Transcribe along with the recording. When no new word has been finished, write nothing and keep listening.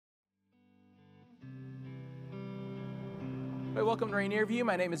Hi, welcome to Rainier View.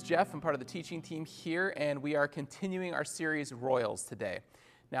 My name is Jeff. I'm part of the teaching team here, and we are continuing our series Royals today.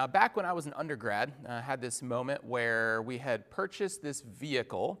 Now, back when I was an undergrad, I had this moment where we had purchased this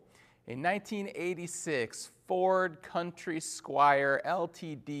vehicle, a 1986 Ford Country Squire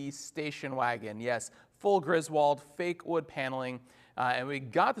LTD station wagon. Yes, full Griswold, fake wood paneling. And we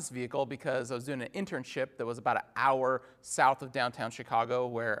got this vehicle because I was doing an internship that was about an hour south of downtown Chicago,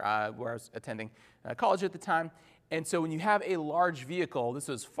 where I was attending college at the time. And so when you have a large vehicle, this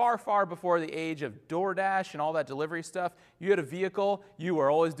was far, far before the age of DoorDash and all that delivery stuff. You had a vehicle, you were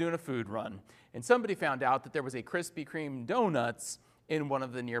always doing a food run. And somebody found out that there was a Krispy Kreme donuts in one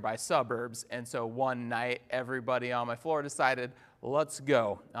of the nearby suburbs. And so one night, everybody on my floor decided, let's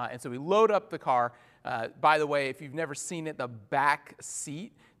go. And so we load up the car. By the way, if you've never seen it, the back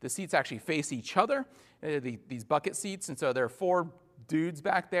seat, the seats actually face each other, these bucket seats. And so there are four dudes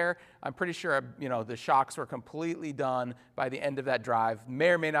back there. I'm pretty sure, the shocks were completely done by the end of that drive.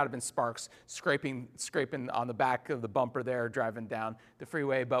 May or may not have been sparks scraping on the back of the bumper there, driving down the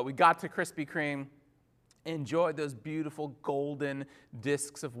freeway. But we got to Krispy Kreme, enjoyed those beautiful golden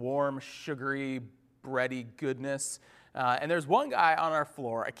discs of warm, sugary, bready goodness. And there's one guy on our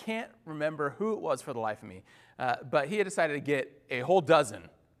floor, I can't remember who it was for the life of me, but he had decided to get a whole dozen.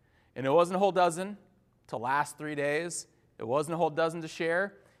 And it wasn't a whole dozen to last 3 days. It wasn't a whole dozen to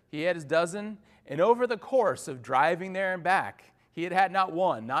share. He had his dozen, and over the course of driving there and back, he had had not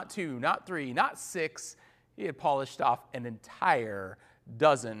one, not two, not three, not six. He had polished off an entire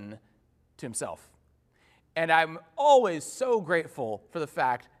dozen to himself. And I'm always so grateful for the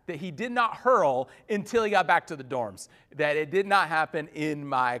fact that he did not hurl until he got back to the dorms, that it did not happen in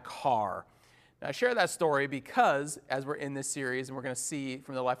my car. Now, I share that story because, as we're in this series, and we're going to see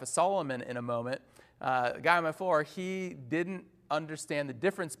from the life of Solomon in a moment, the guy on my floor, he didn't understand the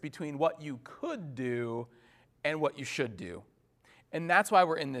difference between what you could do and what you should do. And that's why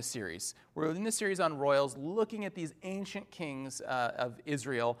we're in this series. We're in this series on royals, looking at these ancient kings of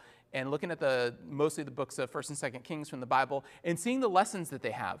Israel and looking at mostly the books of 1st and 2nd Kings from the Bible and seeing the lessons that they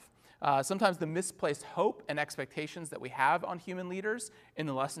have. Sometimes the misplaced hope and expectations that we have on human leaders and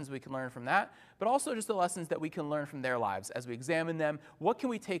the lessons we can learn from that, but also just the lessons that we can learn from their lives as we examine them. What can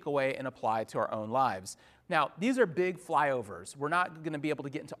we take away and apply to our own lives? Now, these are big flyovers. We're not going to be able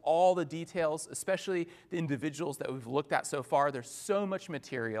to get into all the details, especially the individuals that we've looked at so far. There's so much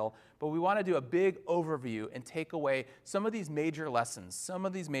material, but we want to do a big overview and take away some of these major lessons, some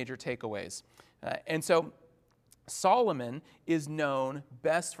of these major takeaways. And so Solomon is known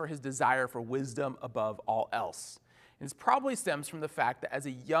best for his desire for wisdom above all else. And this probably stems from the fact that as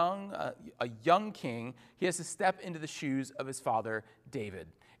a young king, he has to step into the shoes of his father, David.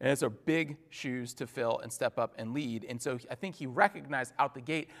 And those are big shoes to fill and step up and lead. And so I think he recognized out the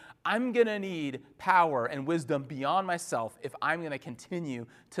gate, I'm going to need power and wisdom beyond myself if I'm going to continue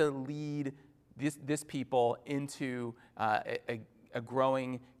to lead this people into a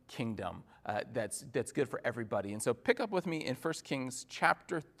growing kingdom that's good for everybody. And so pick up with me in 1 Kings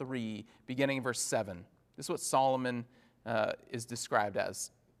chapter 3, beginning in verse 7. This is what Solomon is described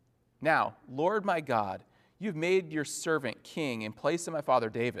as. Now, Lord my God, you've made your servant king in place of my father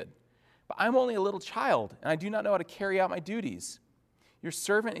David. But I'm only a little child, and I do not know how to carry out my duties. Your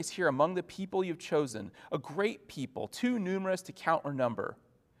servant is here among the people you've chosen, a great people, too numerous to count or number.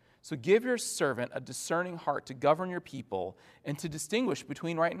 So give your servant a discerning heart to govern your people and to distinguish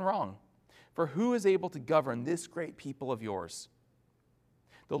between right and wrong. For who is able to govern this great people of yours?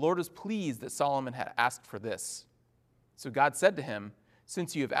 The Lord was pleased that Solomon had asked for this. So God said to him,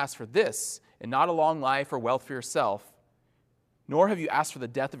 since you have asked for this, and not a long life or wealth for yourself, nor have you asked for the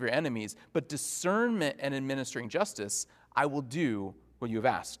death of your enemies, but discernment and administering justice, I will do what you have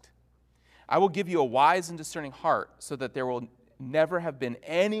asked. I will give you a wise and discerning heart, so that there will never have been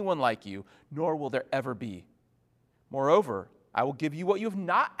anyone like you, nor will there ever be. Moreover, I will give you what you have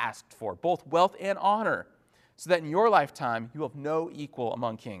not asked for, both wealth and honor, so that in your lifetime you will have no equal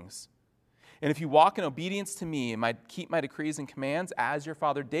among kings. And if you walk in obedience to me and keep my decrees and commands, as your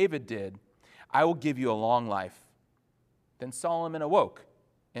father David did, I will give you a long life. Then Solomon awoke,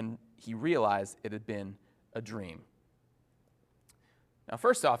 and he realized it had been a dream. Now,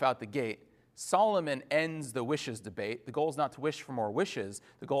 first off, out the gate, Solomon ends the wishes debate. The goal is not to wish for more wishes.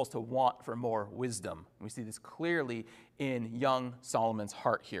 The goal is to want for more wisdom. We see this clearly in young Solomon's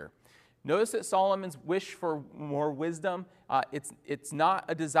heart here. Notice that Solomon's wish for more wisdom, it's not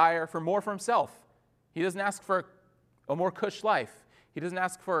a desire for more for himself. He doesn't ask for a more cush life. He doesn't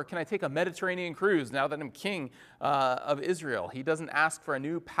ask for, can I take a Mediterranean cruise now that I'm king of Israel? He doesn't ask for a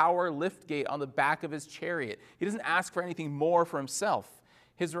new power lift gate on the back of his chariot. He doesn't ask for anything more for himself.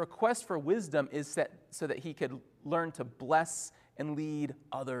 His request for wisdom is set so that he could learn to bless and lead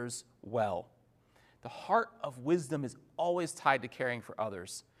others well. The heart of wisdom is always tied to caring for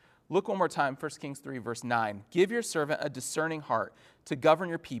others. Look one more time, 1 Kings 3, verse 9. Give your servant a discerning heart to govern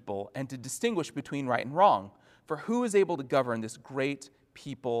your people and to distinguish between right and wrong. For who is able to govern this great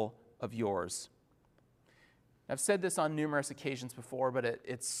people of yours? I've said this on numerous occasions before, but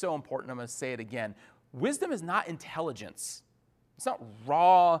it's so important. I'm going to say it again. Wisdom is not intelligence. It's not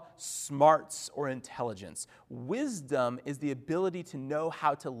raw smarts or intelligence. Wisdom is the ability to know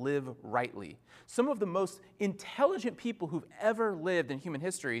how to live rightly. Some of the most intelligent people who've ever lived in human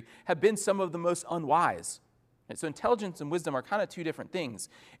history have been some of the most unwise. And so intelligence and wisdom are kind of two different things.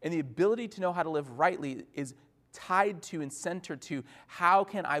 And the ability to know how to live rightly is tied to and centered to how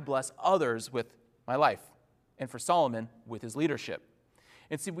can I bless others with my life? And for Solomon, with his leadership.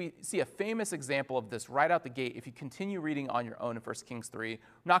 And see, we see a famous example of this right out the gate. If you continue reading on your own in 1 Kings 3, I'm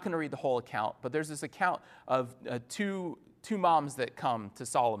not going to read the whole account, but there's this account of two moms that come to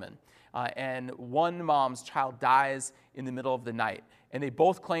Solomon. And one mom's child dies in the middle of the night. And they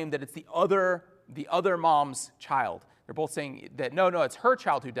both claim that it's the other mom's child. They're both saying that, no, it's her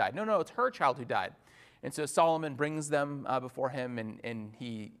child who died. No, it's her child who died. And so Solomon brings them before him, and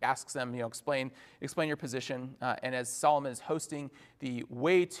he asks them, explain your position. And as Solomon is hosting the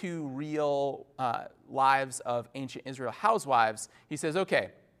way too real lives of ancient Israel housewives, he says, okay,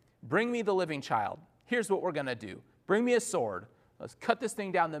 bring me the living child. Here's what we're going to do. Bring me a sword. Let's cut this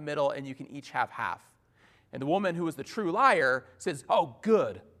thing down the middle, and you can each have half. And the woman who was the true liar says, oh,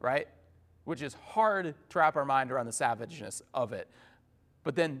 good, right? Which is hard to wrap our mind around the savageness of it.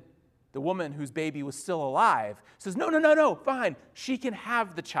 But then the woman whose baby was still alive says, no, fine. She can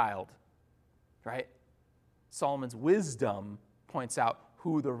have the child, right? Solomon's wisdom points out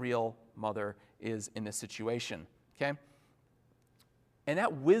who the real mother is in this situation, okay? And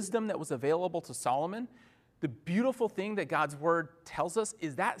that wisdom that was available to Solomon, the beautiful thing that God's word tells us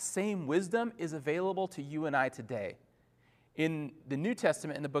is that same wisdom is available to you and I today. In the New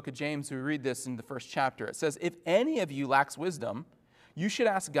Testament, in the book of James, we read this in the first chapter. It says, if any of you lacks wisdom, you should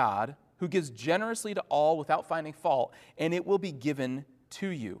ask God, who gives generously to all without finding fault, and it will be given to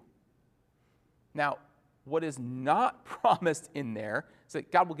you. Now, what is not promised in there is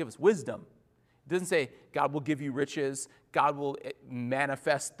that God will give us wisdom. It doesn't say God will give you riches, God will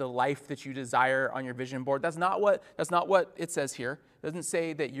manifest the life that you desire on your vision board. That's not what it says here. It doesn't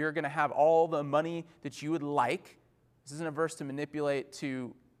say that you're going to have all the money that you would like. This isn't a verse to manipulate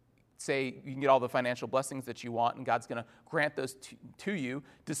to say you can get all the financial blessings that you want and God's going to grant those to you,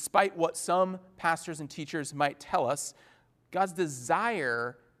 despite what some pastors and teachers might tell us. God's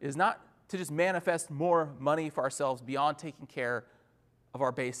desire is not to just manifest more money for ourselves beyond taking care of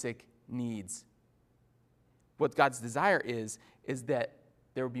our basic needs. What God's desire is that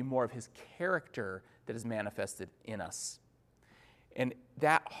there will be more of his character that is manifested in us. And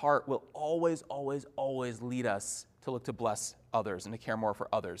that heart will always, always, always lead us to look to bless others and to care more for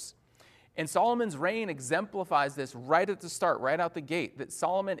others. And Solomon's reign exemplifies this right at the start, right out the gate, that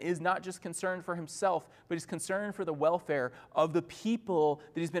Solomon is not just concerned for himself, but he's concerned for the welfare of the people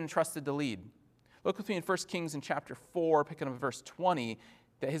that he's been entrusted to lead. Look with me in 1 Kings in chapter 4, picking up verse 20,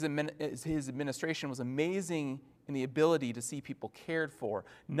 that his administration was amazing in the ability to see people cared for,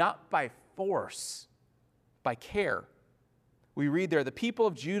 not by force, by care. We read there, the people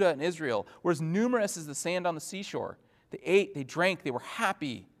of Judah and Israel were as numerous as the sand on the seashore. They ate, they drank, they were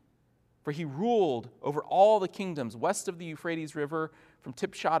happy. For he ruled over all the kingdoms west of the Euphrates River from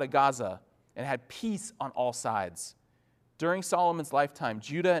Tipshah to Gaza and had peace on all sides. During Solomon's lifetime,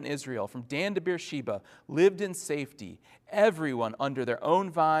 Judah and Israel, from Dan to Beersheba, lived in safety, everyone under their own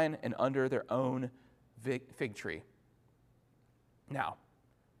vine and under their own fig tree. Now,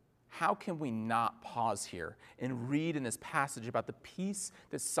 how can we not pause here and read in this passage about the peace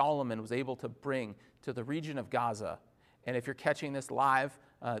that Solomon was able to bring to the region of Gaza? And if you're catching this live,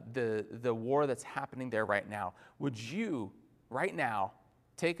 the war that's happening there right now, would you, right now,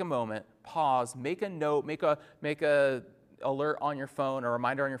 take a moment, pause, make a note, make a alert on your phone, or a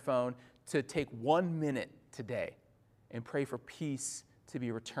reminder on your phone to take 1 minute today and pray for peace to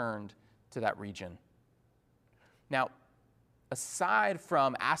be returned to that region. Now, aside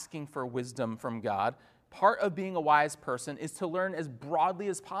from asking for wisdom from God, part of being a wise person is to learn as broadly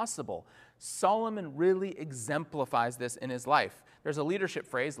as possible. Solomon really exemplifies this in his life. There's a leadership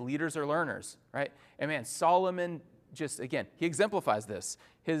phrase, leaders are learners, right? And man, Solomon he exemplifies this.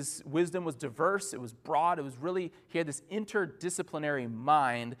 His wisdom was diverse, it was broad, he had this interdisciplinary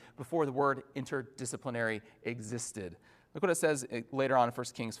mind before the word interdisciplinary existed. Look what it says later on in 1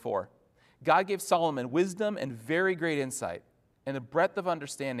 Kings 4. God gave Solomon wisdom and very great insight. and the breadth of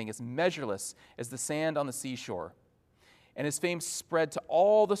understanding is measureless as the sand on the seashore. And his fame spread to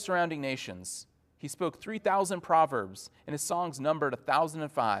all the surrounding nations. He spoke 3,000 proverbs, and his songs numbered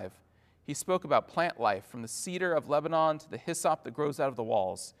 1,005. He spoke about plant life, from the cedar of Lebanon to the hyssop that grows out of the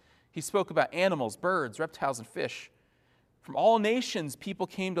walls. He spoke about animals, birds, reptiles, and fish. From all nations, people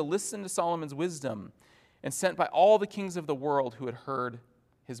came to listen to Solomon's wisdom, and sent by all the kings of the world who had heard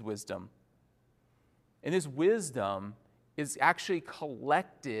his wisdom. And this wisdom is actually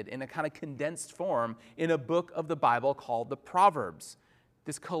collected in a kind of condensed form in a book of the Bible called the Proverbs.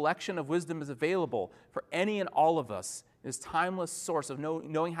 This collection of wisdom is available for any and all of us. This timeless source of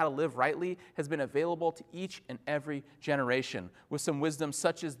knowing how to live rightly has been available to each and every generation with some wisdom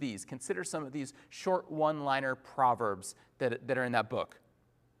such as these. Consider some of these short one-liner proverbs that are in that book.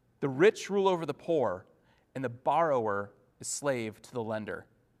 The rich rule over the poor, and the borrower is slave to the lender.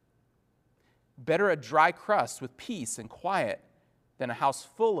 Better a dry crust with peace and quiet than a house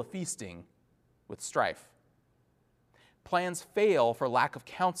full of feasting with strife. Plans fail for lack of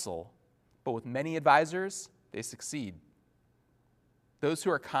counsel, but with many advisors, they succeed. Those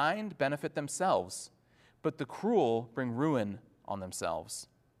who are kind benefit themselves, but the cruel bring ruin on themselves.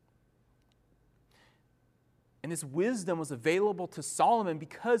 And this wisdom was available to Solomon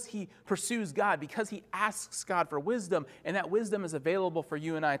because he pursues God, because he asks God for wisdom, and that wisdom is available for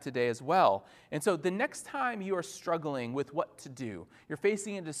you and I today as well. And so the next time you are struggling with what to do, you're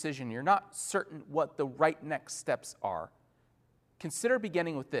facing a decision, you're not certain what the right next steps are, consider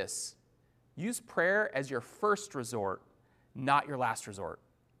beginning with this. Use prayer as your first resort, not your last resort.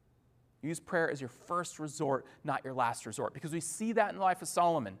 Use prayer as your first resort, not your last resort. Because we see that in the life of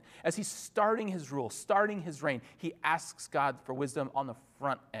Solomon. As he's starting his rule, starting his reign, he asks God for wisdom on the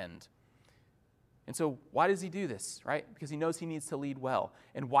front end. And so why does he do this, right? Because he knows he needs to lead well.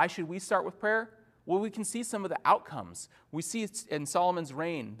 And why should we start with prayer? Well, we can see some of the outcomes. We see in Solomon's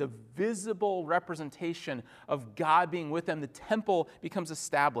reign, the visible representation of God being with them. The temple becomes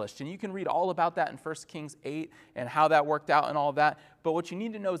established. And you can read all about that in 1 Kings 8 and how that worked out and all of that. But what you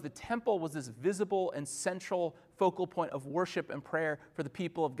need to know is the temple was this visible and central focal point of worship and prayer for the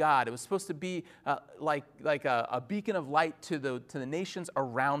people of God. It was supposed to be like a beacon of light to the nations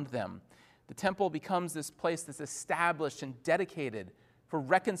around them. The temple becomes this place that's established and dedicated for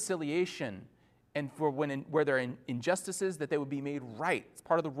reconciliation, and for where there are injustices, that they would be made right. It's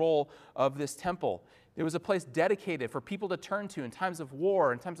part of the role of this temple. There was a place dedicated for people to turn to in times of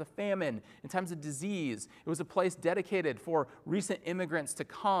war, in times of famine, in times of disease. It was a place dedicated for recent immigrants to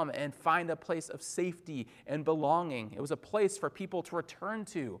come and find a place of safety and belonging. It was a place for people to return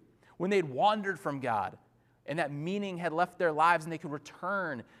to when they'd wandered from God, and that meaning had left their lives, and they could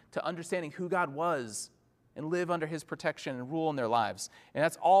return to understanding who God was and live under his protection and rule in their lives. And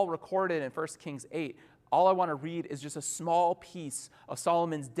that's all recorded in 1 Kings 8. All I want to read is just a small piece of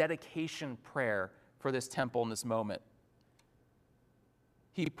Solomon's dedication prayer for this temple in this moment.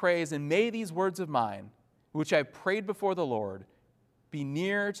 He prays, "And may these words of mine, which I have prayed before the Lord, be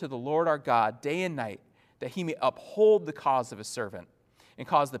near to the Lord our God day and night, that he may uphold the cause of his servant and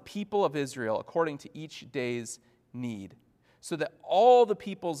cause the people of Israel according to each day's need, so that all the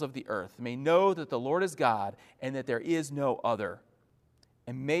peoples of the earth may know that the Lord is God and that there is no other.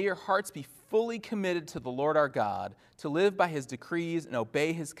 And may your hearts be fully committed to the Lord our God, to live by his decrees and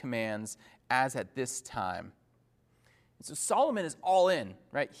obey his commands as at this time." And so Solomon is all in,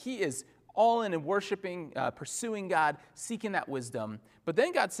 right? He is all in worshiping, pursuing God, seeking that wisdom. But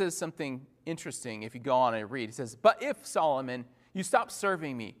then God says something interesting if you go on and read. He says, "But if, Solomon, you stop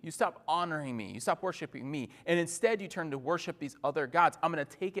serving me, you stop honoring me, you stop worshiping me, and instead you turn to worship these other gods, I'm going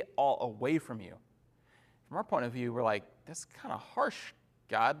to take it all away from you." From our point of view, we're like, that's kind of harsh,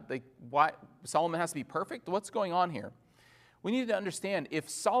 God. Like, why? Solomon has to be perfect? What's going on here? We need to understand, if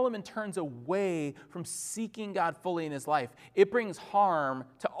Solomon turns away from seeking God fully in his life, it brings harm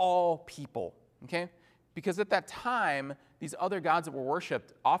to all people, okay? Because at that time, these other gods that were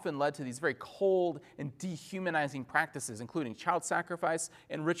worshipped often led to these very cold and dehumanizing practices, including child sacrifice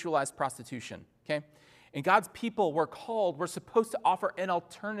and ritualized prostitution, okay? And God's people were supposed to offer an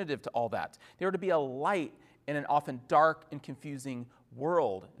alternative to all that. They were to be a light in an often dark and confusing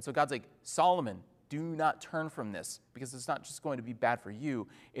world. And so God's like, Solomon, do not turn from this, because it's not just going to be bad for you,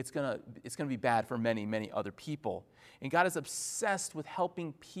 it's going to be bad for many, many other people. And God is obsessed with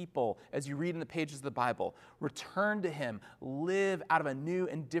helping people, as you read in the pages of the Bible, return to him, live out of a new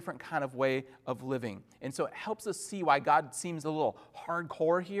and different kind of way of living. And so it helps us see why God seems a little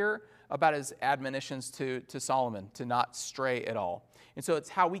hardcore here about his admonitions to Solomon, to not stray at all. And so it's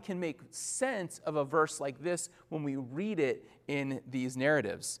how we can make sense of a verse like this when we read it in these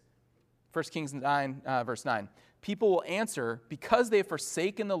narratives. 1 Kings 9, verse 9. people will answer, because they have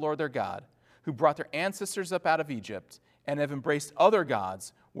forsaken the Lord their God, who brought their ancestors up out of Egypt, and have embraced other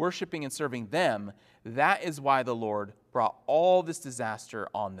gods, worshiping and serving them, that is why the Lord brought all this disaster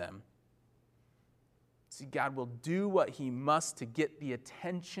on them. See, God will do what he must to get the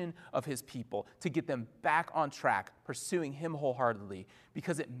attention of his people, to get them back on track, pursuing him wholeheartedly,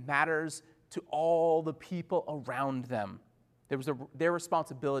 because it matters to all the people around them. There was their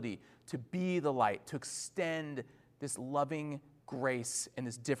responsibility to be the light, to extend this loving grace and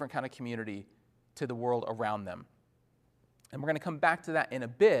this different kind of community to the world around them. And we're going to come back to that in a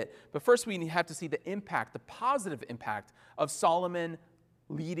bit, but first we have to see the impact, the positive impact of Solomon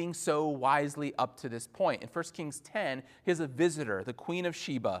leading so wisely up to this point. In 1 Kings 10, he has a visitor, the Queen of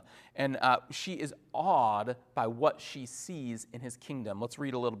Sheba, and she is awed by what she sees in his kingdom. Let's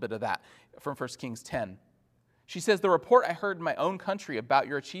read a little bit of that from 1 Kings 10. She says, "The report I heard in my own country about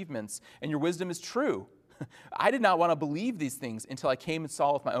your achievements and your wisdom is true. I did not want to believe these things until I came and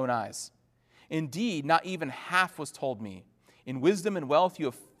saw with my own eyes. Indeed, not even half was told me. In wisdom and wealth you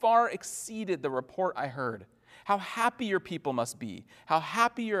have far exceeded the report I heard. How happy your people must be. How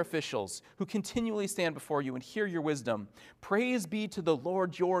happy your officials who continually stand before you and hear your wisdom. Praise be to the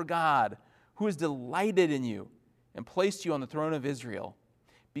Lord your God, who has delighted in you and placed you on the throne of Israel.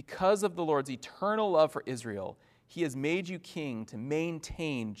 Because of the Lord's eternal love for Israel, he has made you king to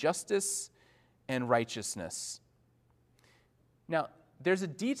maintain justice and righteousness." Now, there's a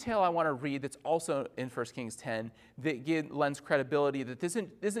detail I want to read that's also in 1 Kings 10 that lends credibility that this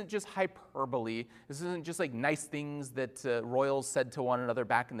isn't just hyperbole. This isn't just like nice things that royals said to one another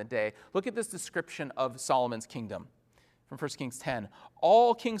back in the day. Look at this description of Solomon's kingdom from 1 Kings 10.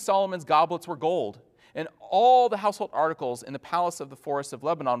 "All King Solomon's goblets were gold, and all the household articles in the palace of the forest of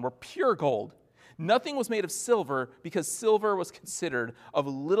Lebanon were pure gold. Nothing was made of silver, because silver was considered of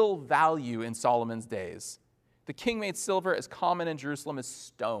little value in Solomon's days. The king made silver as common in Jerusalem as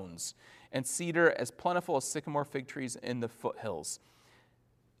stones, and cedar as plentiful as sycamore fig trees in the foothills."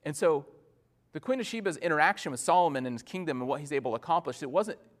 And so the Queen of Sheba's interaction with Solomon and his kingdom and what he's able to accomplish, it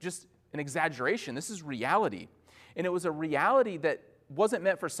wasn't just an exaggeration. This is reality. And it was a reality that wasn't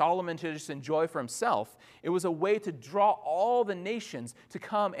meant for Solomon to just enjoy for himself. It was a way to draw all the nations to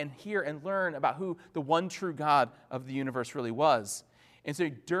come and hear and learn about who the one true God of the universe really was. And so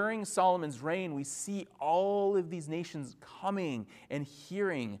during Solomon's reign, we see all of these nations coming and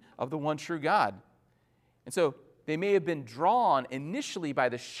hearing of the one true God. And so they may have been drawn initially by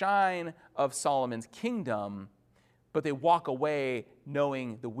the shine of Solomon's kingdom, but they walk away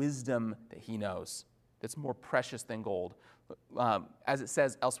knowing the wisdom that he knows that's more precious than gold. As it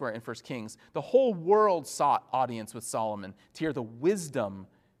says elsewhere in 1 Kings, the whole world sought audience with Solomon to hear the wisdom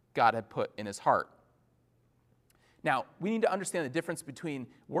God had put in his heart. Now, we need to understand the difference between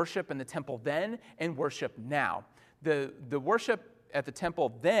worship in the temple then and worship now. The worship at the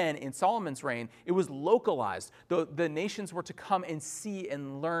temple then, in Solomon's reign, it was localized. The nations were to come and see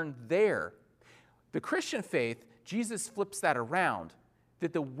and learn there. The Christian faith, Jesus flips that around,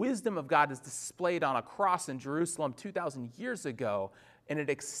 that the wisdom of God is displayed on a cross in Jerusalem 2,000 years ago, and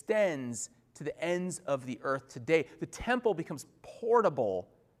it extends to the ends of the earth today. The temple becomes portable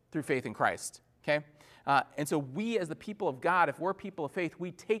through faith in Christ, okay? And so we, as the people of God, if we're people of faith,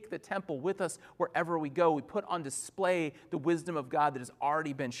 we take the temple with us wherever we go. We put on display the wisdom of God that has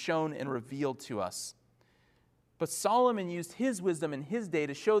already been shown and revealed to us. But Solomon used his wisdom in his day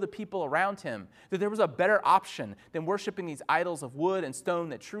to show the people around him that there was a better option than worshiping these idols of wood and stone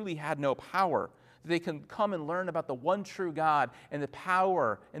that truly had no power. That they can come and learn about the one true God and the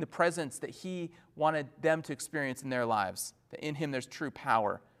power and the presence that he wanted them to experience in their lives. That in him there's true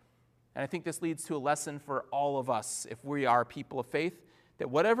power. And I think this leads to a lesson for all of us, if we are people of faith, that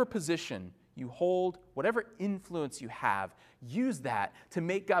whatever position you hold, whatever influence you have, use that to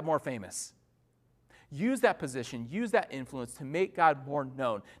make God more famous. Use that position, use that influence to make God more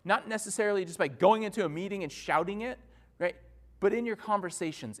known. Not necessarily just by going into a meeting and shouting it, right? But in your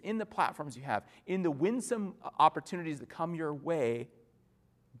conversations, in the platforms you have, in the winsome opportunities that come your way,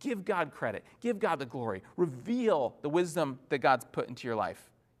 give God credit, give God the glory, reveal the wisdom that God's put into your life.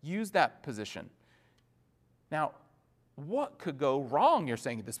 Use that position. Now, what could go wrong, you're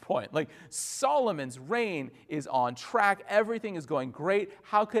saying at this point? Like, Solomon's reign is on track. Everything is going great.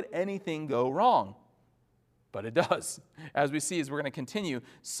 How could anything go wrong? But it does. As we see, as we're going to continue,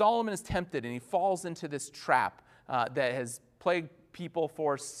 Solomon is tempted and he falls into this trap that has plagued people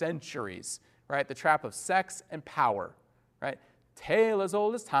for centuries, right? The trap of sex and power, right? Tale as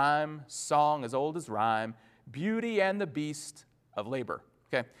old as time, song as old as rhyme, beauty and the beast of labor.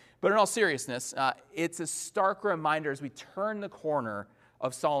 Okay, but in all seriousness, it's a stark reminder as we turn the corner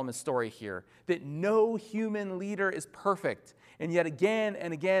of Solomon's story here, that no human leader is perfect. And yet again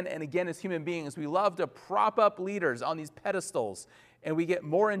and again and again as human beings, we love to prop up leaders on these pedestals, and we get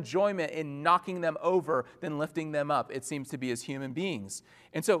more enjoyment in knocking them over than lifting them up, it seems to be, as human beings.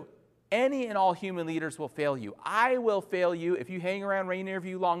 And so any and all human leaders will fail you. I will fail you if you hang around Rainier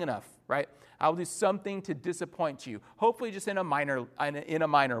View long enough, right? I will do something to disappoint you, hopefully just in a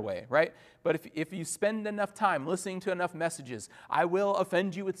minor way, right? But if you spend enough time listening to enough messages, I will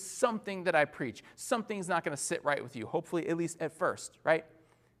offend you with something that I preach. Something's not going to sit right with you, hopefully at least at first, right?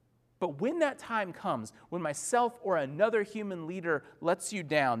 But when that time comes, when myself or another human leader lets you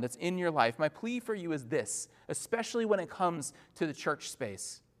down that's in your life, my plea for you is this, especially when it comes to the church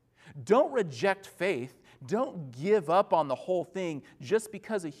space. Don't reject faith. Don't give up on the whole thing just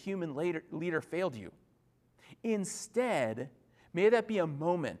because a human leader failed you. Instead, may that be a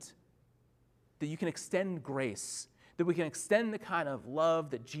moment that you can extend grace, that we can extend the kind of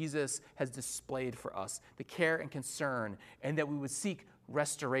love that Jesus has displayed for us, the care and concern, and that we would seek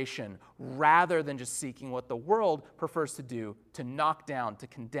restoration rather than just seeking what the world prefers to do, to knock down, to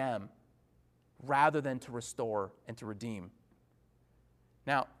condemn, rather than to restore and to redeem.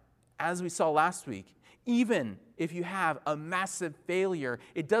 Now, as we saw last week, even if you have a massive failure,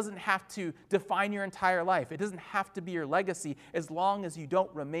 it doesn't have to define your entire life. It doesn't have to be your legacy as long as you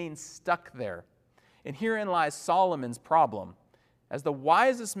don't remain stuck there. And herein lies Solomon's problem. As the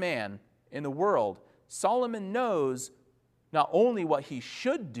wisest man in the world, Solomon knows not only what he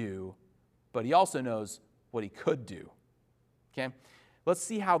should do, but he also knows what he could do. Okay? Let's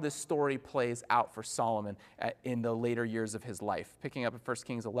see how this story plays out for Solomon in the later years of his life, picking up at 1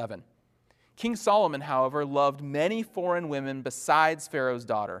 Kings 11. King Solomon, however, loved many foreign women besides Pharaoh's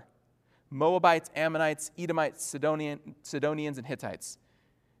daughter, Moabites, Ammonites, Edomites, Sidonians, and Hittites.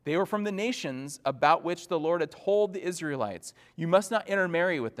 They were from the nations about which the Lord had told the Israelites, "You must not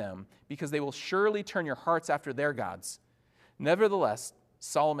intermarry with them, because they will surely turn your hearts after their gods." Nevertheless,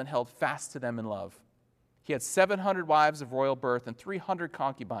 Solomon held fast to them in love. He had 700 wives of royal birth and 300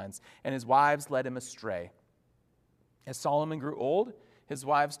 concubines, and his wives led him astray. As Solomon grew old, his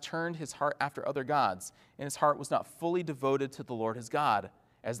wives turned his heart after other gods, and his heart was not fully devoted to the Lord his God,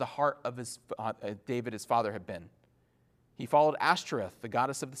 as the heart of David his father had been. He followed Ashtoreth, the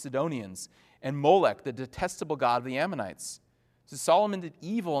goddess of the Sidonians, and Molech, the detestable god of the Ammonites. So Solomon did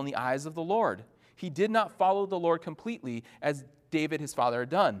evil in the eyes of the Lord. He did not follow the Lord completely, as David his father had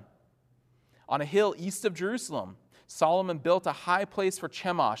done. On a hill east of Jerusalem, Solomon built a high place for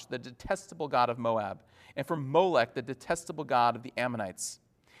Chemosh, the detestable god of Moab, and for Molech, the detestable god of the Ammonites.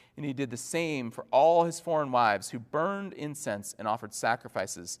 And he did the same for all his foreign wives, who burned incense and offered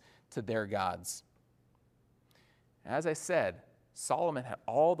sacrifices to their gods. As I said, Solomon had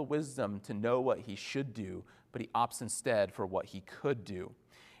all the wisdom to know what he should do, but he opts instead for what he could do.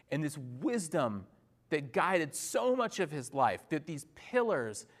 And this wisdom that guided so much of his life, that these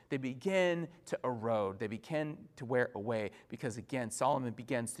pillars, they begin to erode, they begin to wear away, because again, Solomon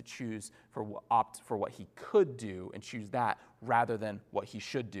begins to opt for what he could do and choose that rather than what he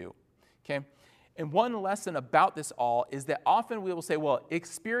should do. Okay? And one lesson about this all is that often we will say, well,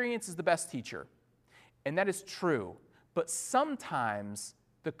 experience is the best teacher. And that is true, but sometimes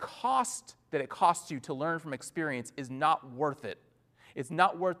the cost that it costs you to learn from experience is not worth it. It's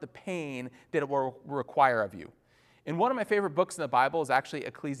not worth the pain that it will require of you. And one of my favorite books in the Bible is actually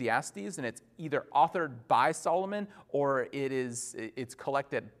Ecclesiastes, and it's either authored by Solomon or it's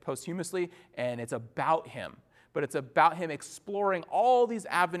collected posthumously, and it's about him. But it's about him exploring all these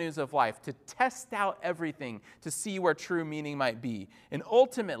avenues of life to test out everything to see where true meaning might be. And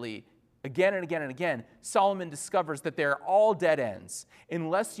ultimately, again and again and again, Solomon discovers that they're all dead ends.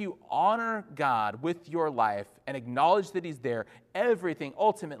 Unless you honor God with your life and acknowledge that he's there, everything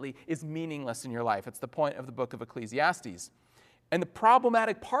ultimately is meaningless in your life. It's the point of the book of Ecclesiastes. And the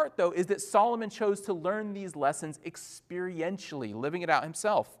problematic part, though, is that Solomon chose to learn these lessons experientially, living it out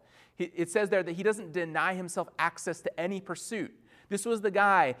himself. It says there that he doesn't deny himself access to any pursuit. This was the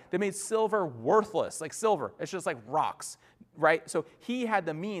guy that made silver worthless, like silver. It's just like rocks, right? So he had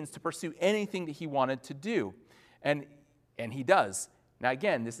the means to pursue anything that he wanted to do, and he does. Now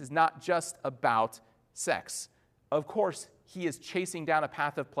again, this is not just about sex. Of course, he is chasing down a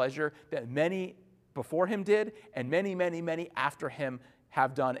path of pleasure that many before him did, and many, many, many after him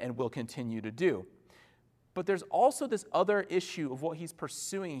have done and will continue to do. But there's also this other issue of what he's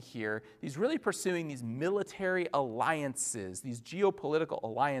pursuing here. He's really pursuing these military alliances, these geopolitical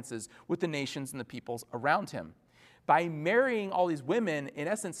alliances with the nations and the peoples around him. By marrying all these women, in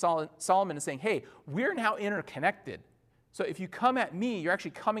essence, Solomon is saying, hey, we're now interconnected. So if you come at me, you're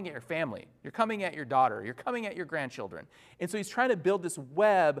actually coming at your family. You're coming at your daughter. You're coming at your grandchildren. And so he's trying to build this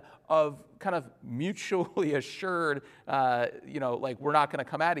web of kind of mutually assured, like we're not going to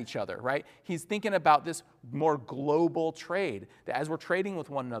come at each other, right? He's thinking about this more global trade, that as we're trading with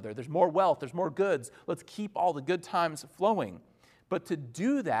one another, there's more wealth, there's more goods. Let's keep all the good times flowing. But to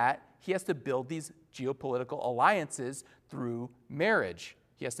do that, he has to build these geopolitical alliances through marriage.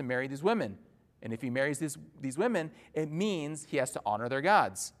 He has to marry these women. And if he marries these women, it means he has to honor their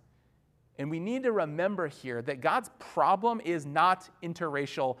gods. And we need to remember here that God's problem is not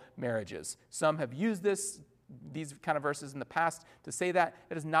interracial marriages. Some have used these kind of verses in the past to say that.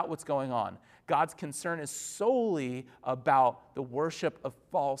 That is not what's going on. God's concern is solely about the worship of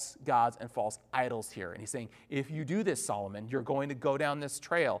false gods and false idols here. And he's saying, if you do this, Solomon, you're going to go down this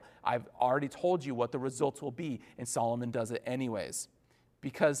trail. I've already told you what the results will be. And Solomon does it anyways.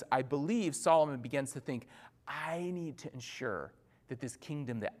 Because I believe Solomon begins to think, I need to ensure that this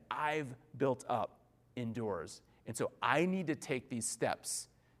kingdom that I've built up endures. And so I need to take these steps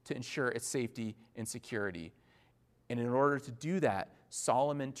to ensure its safety and security. And in order to do that,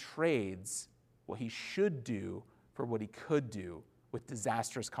 Solomon trades what he should do for what he could do with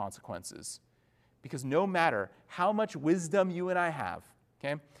disastrous consequences. Because no matter how much wisdom you and I have,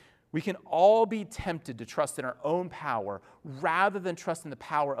 okay, we can all be tempted to trust in our own power rather than trust in the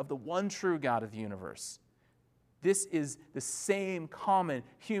power of the one true God of the universe. This is the same common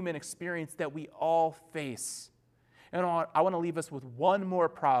human experience that we all face. And I want to leave us with one more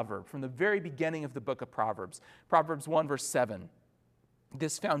proverb from the very beginning of the book of Proverbs. Proverbs 1, verse 7.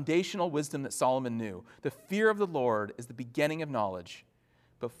 This foundational wisdom that Solomon knew. The fear of the Lord is the beginning of knowledge,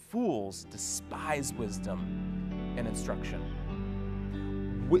 but fools despise wisdom and instruction.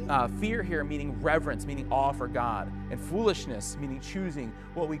 Fear here meaning reverence, meaning awe for God, and foolishness meaning choosing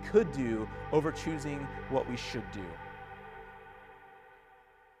what we could do over choosing what we should do.